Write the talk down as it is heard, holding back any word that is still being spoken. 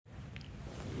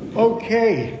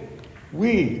Okay,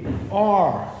 we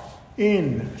are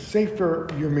in Sefer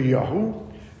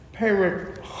Yirmiyahu,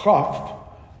 Perek Chaf,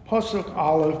 Pasuk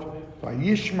Aleph,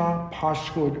 Vayishma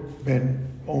Pashhud ben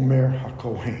Omer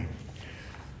HaKohen.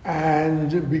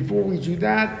 And before we do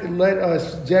that, let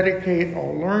us dedicate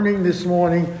our learning this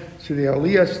morning to the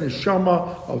Aliyas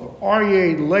Neshama of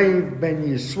Aryeh Lev ben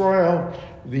Yisrael,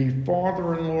 the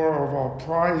father-in-law of our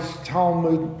prized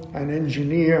Talmud and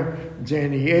engineer,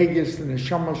 Danny Agus. The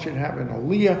Neshama should have an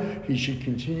Aliyah. He should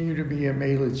continue to be a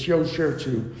Melitz Yosher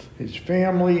to his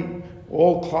family,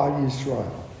 all Klal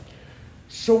Yisrael.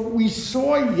 So we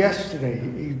saw yesterday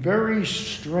a very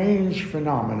strange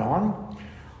phenomenon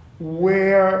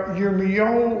where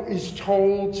Yirmiyahu is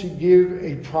told to give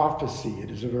a prophecy.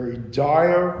 It is a very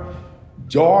dire,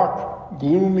 dark,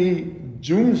 gloomy,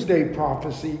 doomsday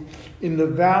prophecy in the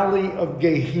valley of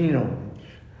Gehinnom.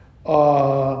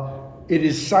 It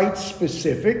is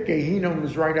site-specific. Gehinnom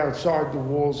is right outside the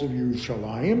walls of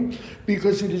Yerushalayim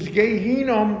because it is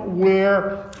Gehinnom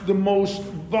where the most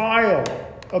vile,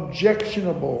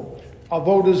 objectionable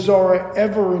avodah zarah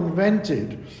ever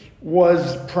invented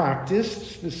was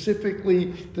practiced,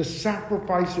 specifically the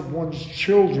sacrifice of one's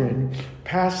children,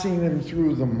 passing them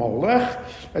through the molech.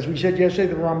 As we said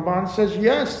yesterday, the Ramban says,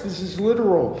 yes, this is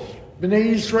literal.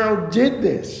 Bnei Yisrael did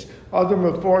this. Other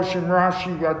Mefarshim,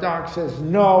 Rashi, Radak says,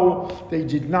 no, they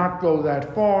did not go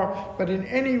that far. But in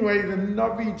any way, the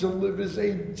Navi delivers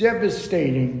a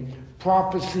devastating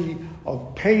prophecy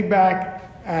of payback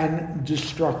and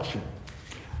destruction.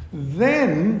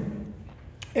 Then,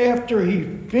 after he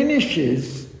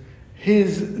finishes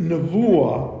his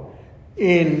nevuah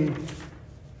in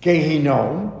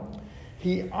Gehinnom,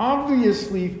 he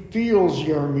obviously feels,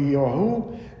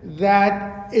 Yirmiyahu,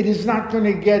 that it is not going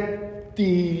to get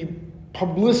the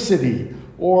publicity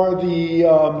or the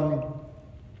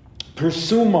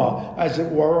persuma, as it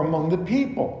were, among the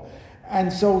people.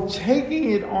 And so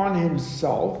taking it on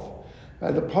himself,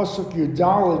 the Pasuk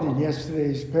Yudalit in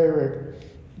yesterday's Perek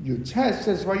Yutes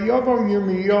says, Vayavo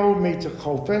Yirmiyahu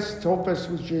Meitachofes, Tophes,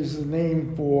 which is the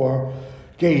name for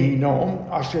Gehinnom,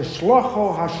 Asher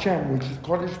Shlocho Hashem, which is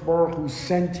Kodesh Baruch who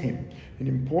sent him. An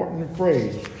important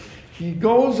phrase. He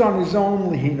goes on his own,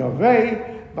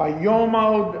 Lihinoveh,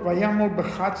 Vayamod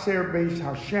Bechatzer Beis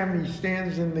Hashem. He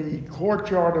stands in the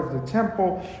courtyard of the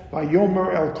temple,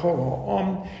 Vayomer El Kol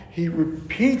Ha'om. He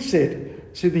repeats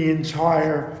it to the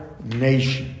entire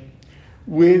nation,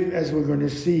 with, as we're going to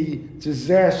see,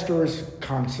 disastrous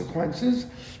consequences.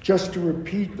 Just to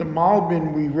repeat the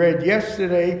Malbin we read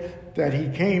yesterday, that he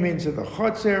came into the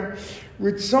Chotzer.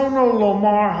 Ritzono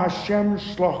lomar Hashem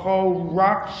shlocho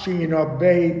rak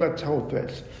she'inabei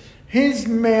batofes. His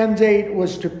mandate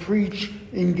was to preach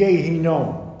in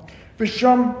Gehinnom.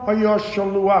 V'sham haya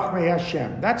shaluach me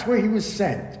Hashem. That's where he was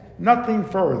sent. Nothing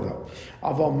further.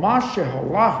 Aval mashe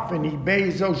halach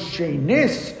v'nibei zo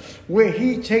shenis, where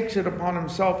he takes it upon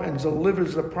himself and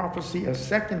delivers the prophecy a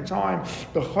second time,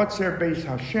 the Chotzer Beis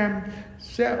Hashem,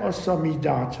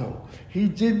 se'osamidato. He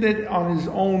did it on his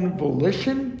own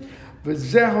volition. And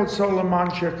as we're going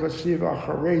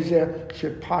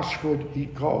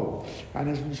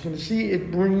to see,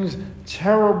 it brings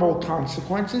terrible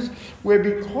consequences, where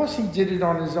because he did it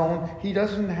on his own, he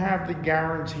doesn't have the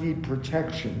guaranteed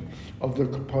protection of the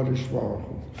Kodesh Baruch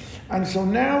Hu. And so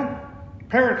now,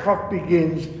 Perek Chaf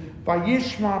begins,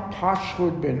 Vayishma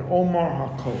Pashhud ben Omer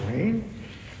HaKohen.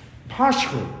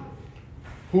 Pashhud,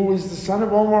 who is the son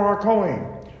of Omer HaKohen,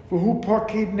 who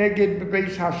pakid neged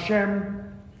bebeis Hashem.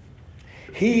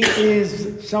 He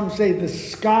is, some say, the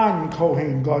Skan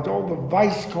Kohen Gadol, the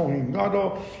Vice Kohen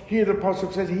Gadol. Here the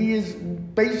Pasuk says he is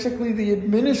basically the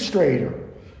administrator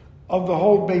of the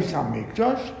whole Beis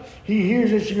HaMikdash. He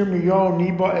hears this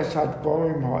Yirmiyahu Niba es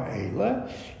hadvarim ha'ele.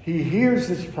 He hears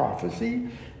this prophecy,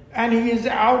 and he is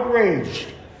outraged.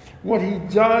 What he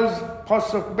does,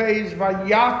 Pasuk Beis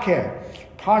Vayaker,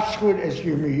 Pashhud es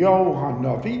Yirmiyahu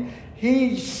HaNavi,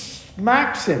 he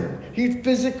smacks him. He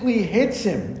physically hits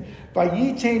him.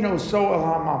 Vayiteno so el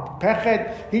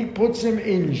hamapechet. He puts him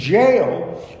in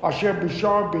jail. Asher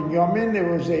b'shar Binyamin.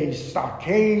 There was a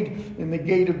stockade in the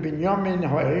gate of Binyamin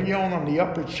Ha'elyon on the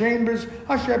upper chambers.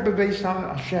 Asher b'beis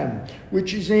Hashem,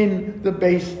 which is in the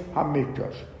Beis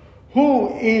HaMikdash.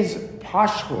 Who is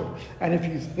Pashhud? And if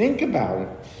you think about it,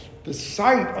 the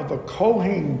sight of a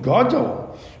Kohen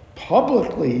Gadol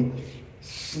publicly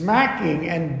smacking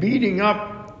and beating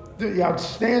up the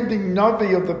outstanding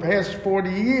Navi of the past 40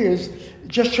 years,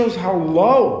 just shows how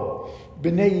low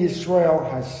Bnei Yisrael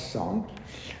has sunk.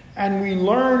 And we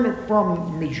learn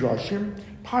from Midrashim,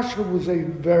 Pashhud was a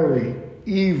very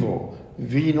evil,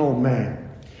 venal man.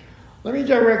 Let me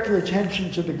direct your attention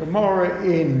to the Gemara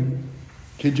in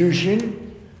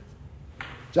Kedushin,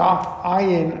 Daf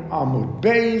Ayin Amud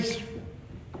Beis.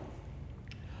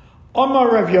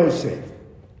 Omar Rav Yosef,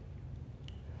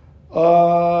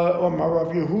 Omar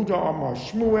Rav Yehuda, Omar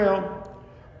Shmuel,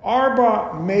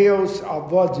 Arba Meos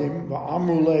Avodim,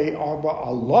 Va'amule Arba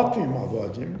Alafim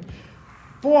Avodim,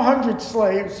 400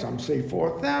 slaves, some say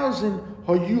 4,000,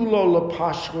 Hayulo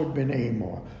LePashur ben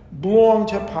Amor, belonged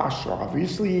to Pashur.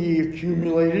 Obviously, he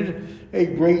accumulated a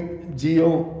great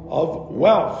deal of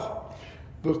wealth.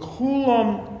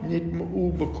 V'kulam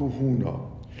nitma'u b'kuhuna.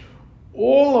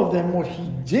 All of them, what he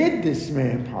did, this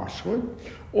man Pashur,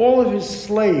 all of his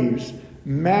slaves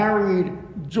married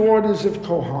daughters of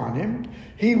Kohanim.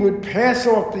 He would pass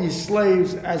off these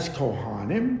slaves as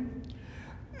Kohanim,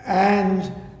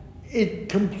 and it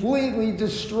completely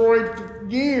destroyed for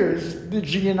years the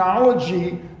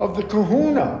genealogy of the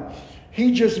Kahuna.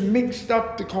 He just mixed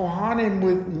up the Kohanim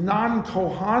with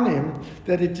non-Kohanim,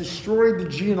 that it destroyed the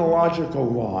genealogical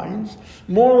lines.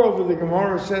 Moreover, the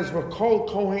Gemara says, "V'kol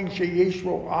kohen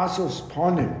sheyeshvo asos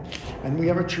ponim," and we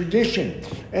have a tradition.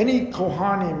 Any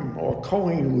Kohanim or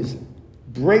Kohen who is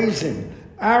brazen,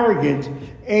 arrogant,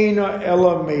 Eina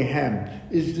Ella Mehem,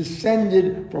 is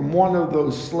descended from one of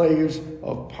those slaves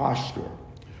of Pashur.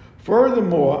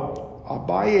 Furthermore,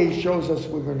 Abaye shows us,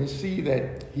 we're going to see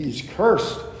that he's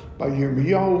cursed by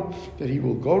Yirmiyahu, that he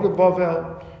will go to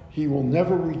Bavel, he will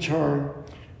never return,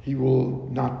 he will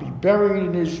not be buried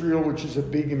in Israel, which is a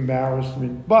big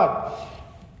embarrassment. But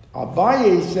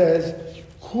Abaye says,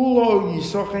 Kulo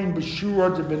Yisochen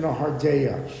B'Shura de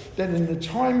B'Nahardeya, that in the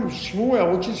time of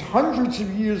Shmuel, which is hundreds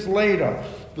of years later,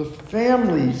 the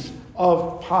families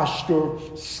of Pashur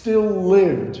still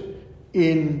lived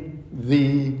in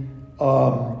the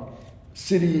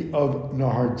city of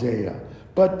Nahardeya.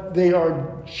 But they are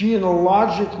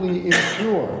genealogically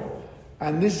impure,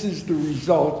 and this is the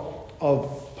result of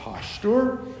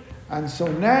Pashur. And so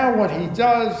now what he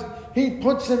does, he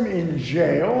puts him in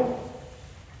jail.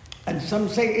 And some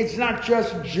say it's not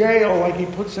just jail, like he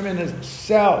puts him in a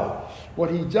cell. What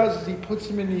he does is he puts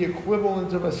him in the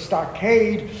equivalent of a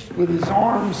stockade with his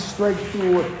arms straight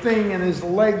through a thing and his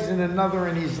legs in another,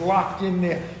 and he's locked in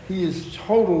there. He is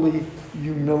totally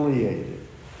humiliated.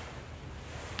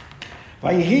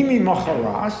 Vayihimi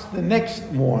macharas, the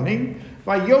next morning,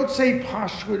 Vayotze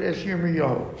Pashur es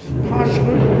Yirmiyahu.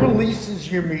 Pashur releases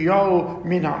Yirmiyahu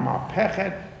min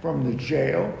ha'mapechet, from the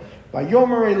jail.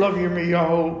 Vayomer Elav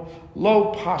Yirmiyahu,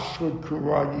 lo Pashur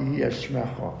kura yihi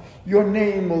eshmecha. Your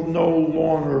name will no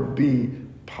longer be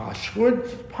Pashur.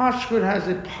 Pashur has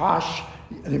a pash,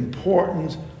 an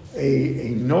importance,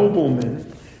 a nobleman.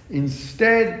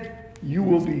 Instead, you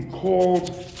will be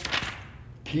called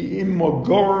Ki'im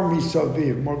Magor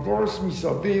Misaviv. Magoros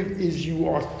Misaviv is you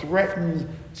are threatened,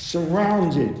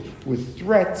 surrounded with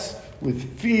threats,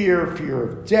 with fear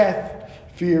of death,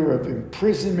 fear of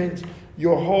imprisonment.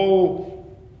 Your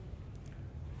whole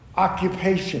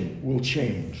occupation will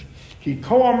change.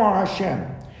 Hiko Amar Hashem,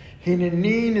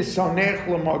 Hineni Nisanech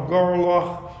L'Magor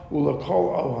Lach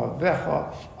Ulakol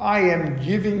Ohavecha. I am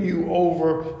giving you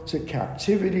over to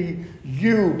captivity,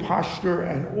 you, Pashur,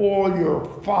 and all your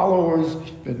followers.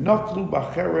 V'naflu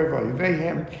b'cherev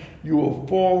oivehem. You will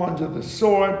fall under the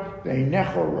sword.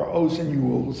 V'einecha ra'os, and you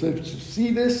will live to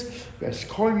see this.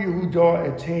 V'eskol Yehuda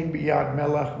etein biyad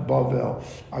melech Bavel.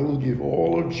 I will give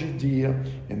all of Judea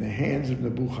in the hands of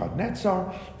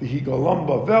Nebuchadnezzar. V'higolam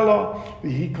Bavela,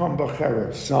 v'hikam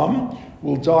b'cherev. Some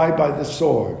will die by the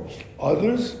sword.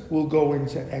 Others will go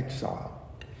into exile.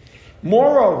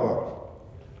 Moreover,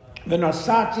 the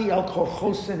Nasati al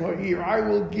Kochosen Ha'ir, I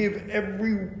will give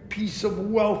every piece of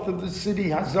wealth of the city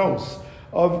Hazos,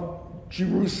 of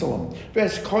Jerusalem.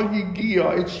 Veskol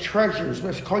Yigia, its treasures.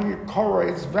 Veskol Yikora,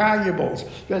 its valuables.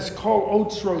 Veskol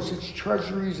Otzros, its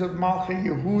treasuries of Malchei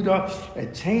Yehuda.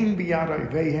 Etain biyad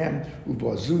oivehem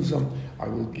uvazuzam. I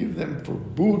will give them for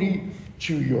booty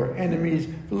to your enemies.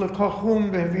 They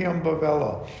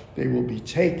will be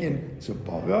taken to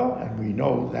Bavel, and we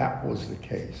know that was the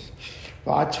case.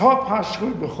 You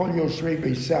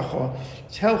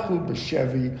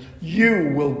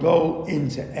will go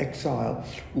into exile.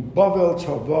 You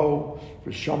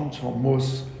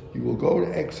will go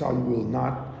to exile. You will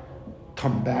not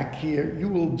come back here. You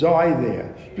will die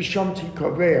there.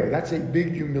 That's a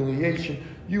big humiliation.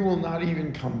 You will not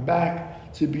even come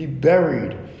back to be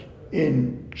buried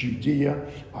in Judea.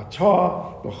 All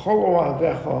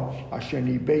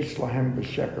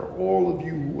of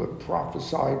you who have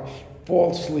prophesied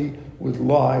falsely with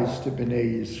lies to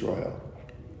Bnei Yisrael.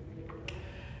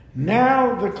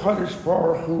 Now the Kadosh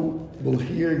Baruch Hu will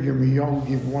hear Yirmiyahu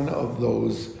give one of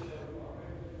those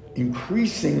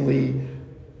increasingly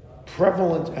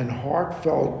prevalent and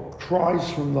heartfelt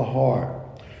cries from the heart,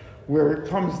 where it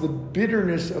comes the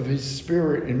bitterness of his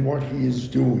spirit in what he is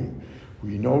doing.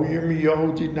 We know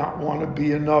Yirmiyahu did not want to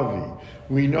be a Navi.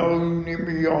 We know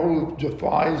Yirmiyahu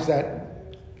defies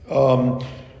that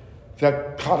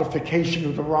codification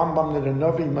of the Rambam that a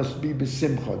Navi must be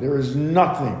besimcha. There is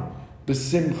nothing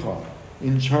besimcha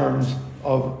in terms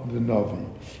of the Navi.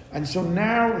 And so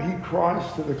now he cries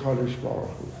to the Kadosh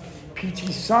Baruch Hu,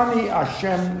 Pitisani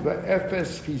Hashem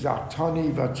ve'efes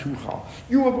chizaktani v'tuchal.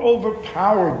 You have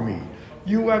overpowered me.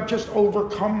 You have just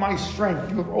overcome my strength.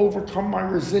 You have overcome my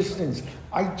resistance.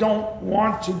 I don't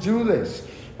want to do this.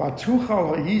 You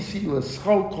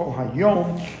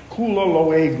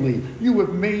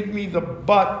have made me the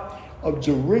butt of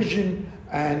derision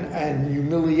and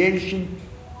humiliation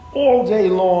all day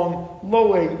long.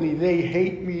 Lo egli, they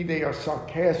hate me. They are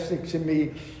sarcastic to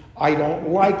me. I don't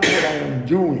like what I am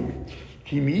doing.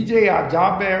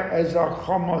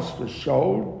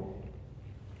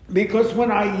 Because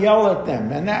when I yell at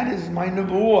them, and that is my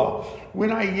nevuah,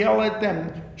 when I yell at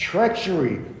them,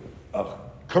 treachery,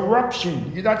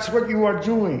 corruption, that's what you are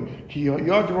doing.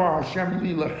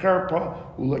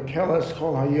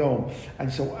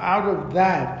 And so out of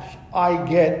that, I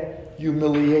get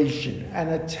humiliation and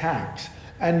attacks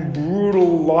and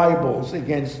brutal libels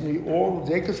against me all the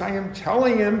day, because I am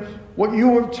telling him what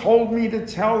you have told me to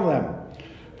tell them.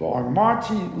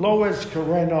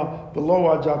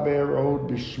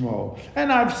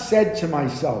 And I've said to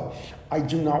myself, I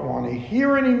do not want to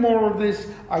hear any more of this.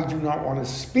 I do not want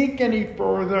to speak any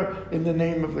further in the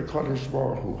name of the Kadosh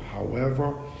Baruch Hu.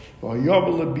 However,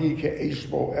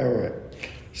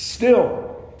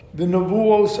 still, the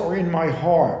nevuos are in my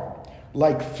heart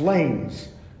like flames,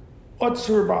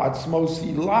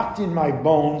 locked in my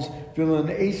bones,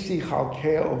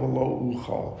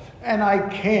 and I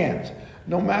can't.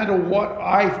 No matter what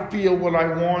I feel, what I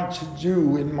want to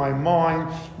do in my mind,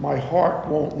 my heart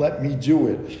won't let me do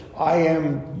it. I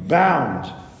am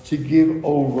bound to give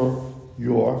over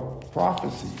your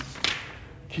prophecies.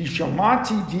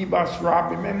 Kishamati dibas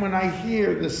rabim, and when I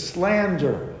hear the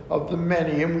slander of the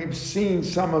many, and we've seen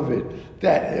some of it,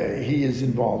 that he is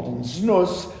involved in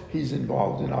znus, he's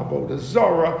involved in avodah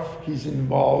zarah, he's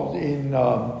involved in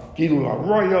gilui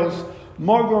haroyos,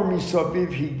 Magor misaviv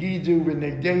higidu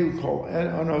v'negdeu kol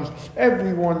enos.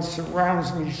 Everyone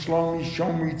surrounds me, shlomi,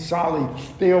 shomri, tzali.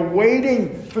 They are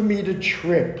waiting for me to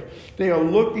trip. They are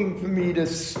looking for me to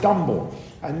stumble.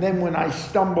 And then when I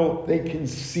stumble, they can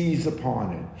seize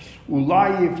upon it.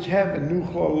 Ulai yivtev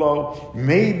v'nuchlo lo.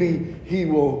 Maybe he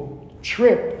will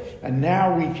trip, and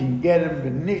now we can get him,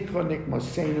 v'nikla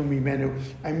nikmasenu mimenu,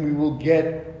 and we will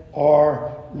get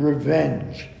our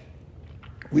revenge.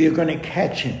 We are going to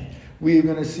catch him. We are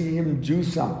going to see him do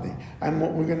something. And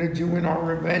what we're going to do in our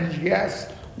revenge,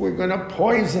 yes, we're going to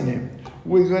poison him.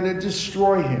 We're going to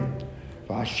destroy him.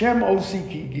 Hashem osi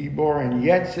ki gibor, and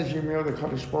yet, says Yirmiyahu, the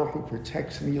Kadosh Baruch Hu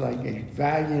protects me like a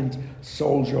valiant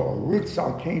soldier. Ritz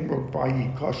al kain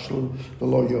rokvayi kashlu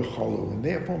v'lo yochalu. And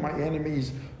therefore my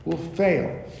enemies will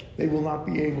fail. They will not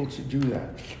be able to do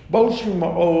that. Boshu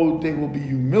ma'od, they will be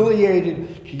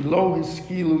humiliated. Ki lo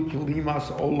hiskilu kilimas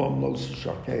olam lo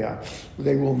shakea.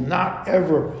 They will not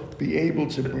ever be able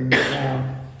to bring it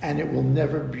down, and it will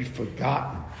never be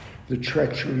forgotten, the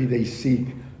treachery they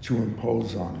seek to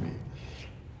impose on me.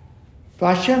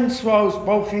 And you,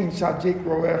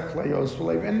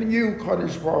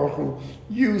 Kadosh Baruch Hu,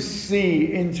 you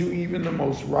see into even the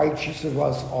most righteous of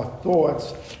us, our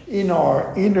thoughts, in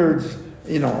our innards,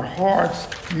 in our hearts.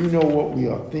 You know what we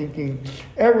are thinking.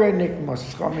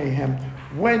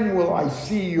 When will I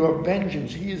see your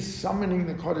vengeance? He is summoning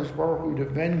the Kadosh Baruch Hu to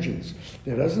vengeance.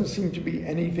 There doesn't seem to be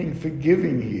anything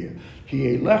forgiving here.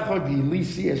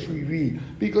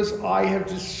 Because I have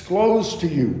disclosed to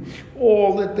you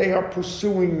all that they are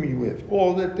pursuing me with,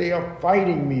 all that they are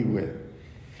fighting me with.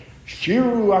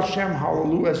 Shiru Hashem,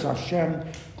 hallelujah Hashem,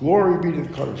 glory be to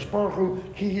the Kadosh Baruch Hu,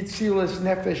 Ki hitzilas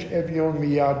nefesh evyon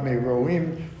miyad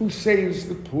meroim, who saves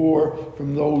the poor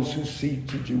from those who seek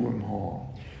to do him harm.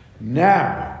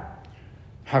 Now,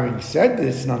 having said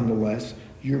this, nonetheless,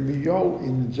 Yirmiyahu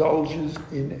indulges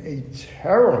in a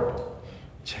terrible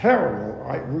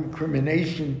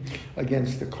recrimination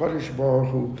against the Kadosh Baruch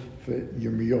Hu for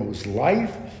Yirmiyahu's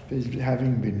life, for his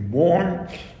having been born.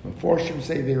 Meforshim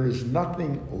say there is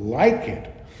nothing like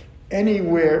it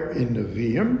anywhere in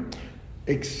Nevi'im,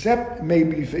 except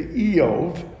maybe for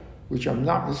Eov, which I'm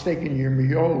not mistaken,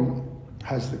 Yirmiyahu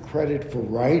has the credit for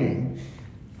writing.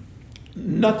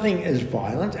 Nothing as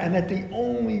violent, and that the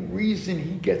only reason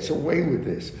he gets away with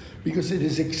this, because it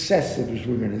is excessive, as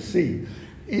we're going to see,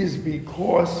 is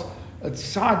because a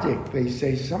tzaddik, they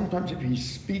say, sometimes if he's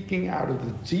speaking out of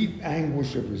the deep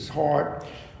anguish of his heart,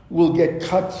 will get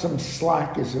cut some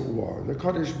slack, as it were. The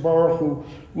Kadosh Baruch Hu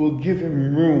will give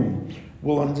him room,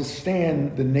 will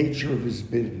understand the nature of his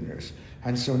bitterness.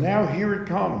 And so now here it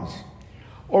comes.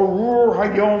 Orur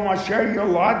hayom asher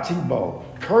yoladti bo.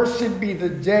 Cursed be the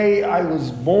day I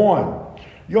was born.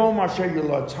 Yom asher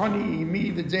yolatani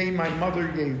imi, the day my mother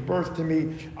gave birth to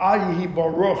me. Ayihi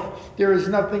baruch. There is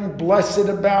nothing blessed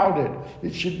about it.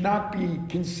 It should not be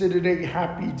considered a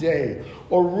happy day.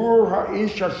 Orur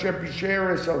ha'ish asher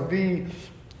bisheres avi.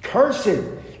 Cursed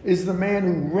is the man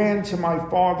who ran to my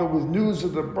father with news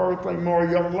of the birth. Lemor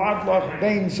yolad lach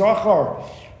bein zachar.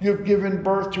 You've given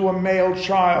birth to a male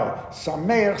child.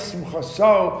 Sameach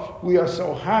simchaso. We are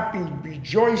so happy.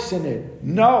 Rejoice in it.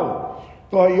 No.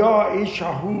 May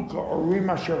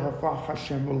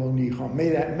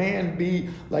that man be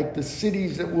like the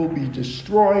cities that will be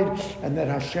destroyed, and that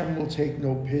Hashem will take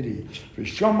no pity.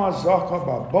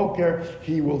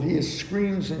 He will hear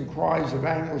screams and cries of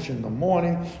anguish in the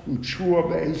morning, and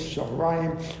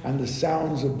the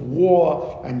sounds of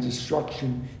war and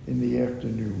destruction in the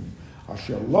afternoon. I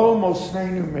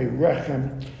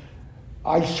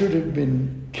should have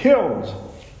been killed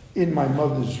in my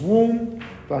mother's womb.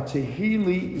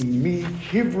 Vatehili imi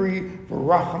kivri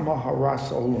v'rachama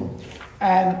haras olam.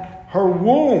 And her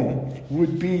womb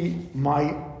would be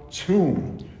my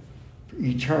tomb for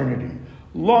eternity.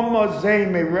 Lama ze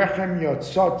merechem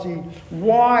yatzati.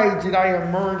 Why did I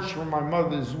emerge from my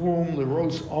mother's womb,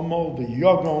 l'ros amol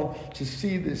v'yagon, to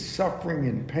see this suffering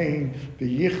and pain,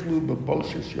 v'yichlu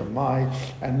b'boshes yamai,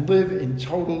 and live in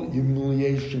total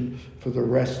humiliation for the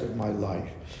rest of my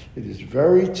life? It is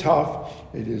very tough,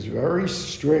 it is very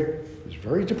strict, it's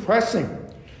very depressing.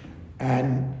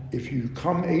 And if you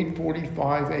come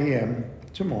 8:45 a.m.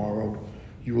 tomorrow,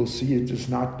 you will see it does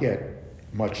not get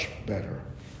much better.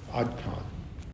 Ad Kan.